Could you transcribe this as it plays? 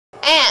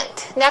And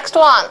next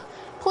one.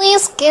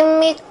 Please give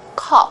me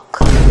Coke.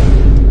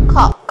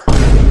 Coke.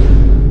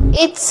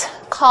 It's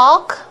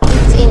Coke.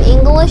 It's in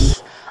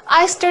English.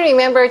 I still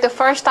remember the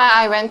first time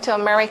I went to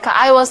America.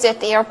 I was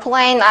at the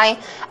airplane. I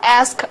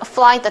asked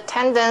flight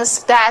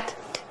attendants that,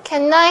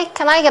 can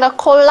I get a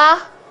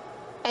cola?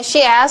 And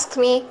she asked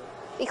me,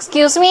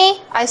 excuse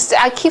me?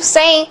 I keep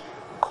saying,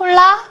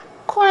 cola,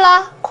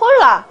 cola,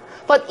 cola.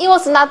 But it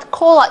was not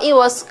cola, it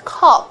was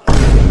Coke.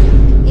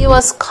 It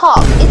was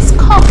Coke. It's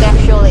Coke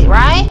actually,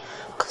 right?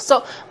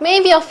 So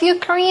maybe a few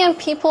Korean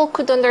people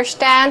could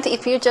understand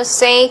if you just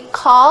say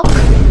Coke,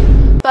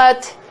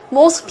 but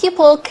most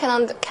people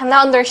cannot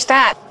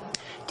understand.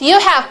 Do you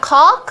have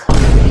Coke?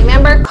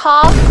 Remember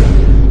Coke?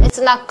 It's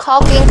not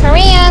Coke in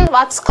Korean.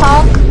 What's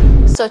Coke?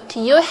 So do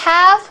you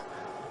have?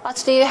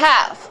 What do you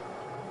have?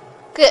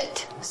 Good.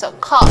 So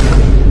Coke.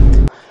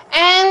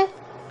 And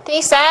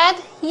they said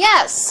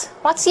yes.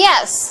 What's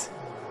yes?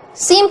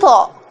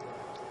 Simple.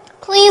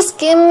 Please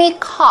give me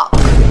Coke.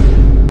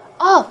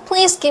 Oh,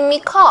 please give me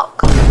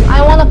Coke.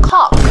 I want a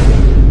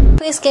Coke.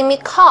 Please give me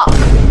Coke.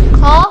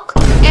 Coke.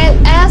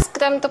 And ask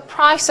them the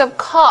price of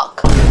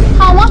Coke.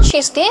 How much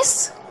is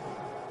this?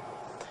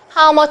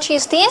 How much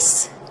is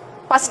this?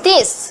 What's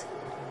this?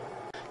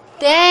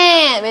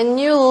 Then when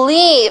you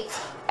leave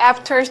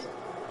after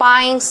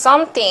buying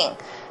something,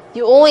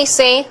 you always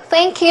say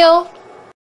thank you.